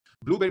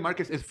Blueberry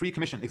Markets is free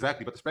commission,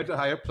 exactly, but the spreads are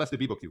higher plus the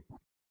VBOQ.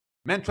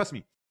 Man, trust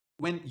me,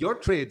 when your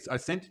trades are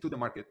sent to the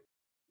market,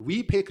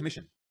 we pay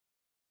commission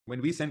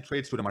when we send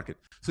trades to the market.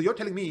 So you're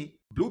telling me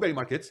Blueberry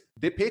Markets,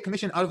 they pay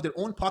commission out of their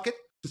own pocket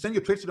to send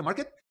your trades to the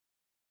market?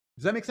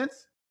 Does that make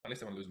sense? Unless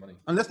they want to lose money.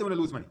 Unless they want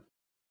to lose money.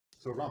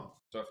 So wrong.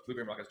 So if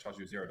Blueberry Markets charge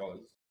you $0,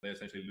 they're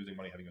essentially losing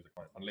money having you as a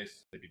client,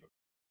 unless they VBOQ.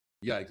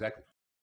 Yeah, exactly.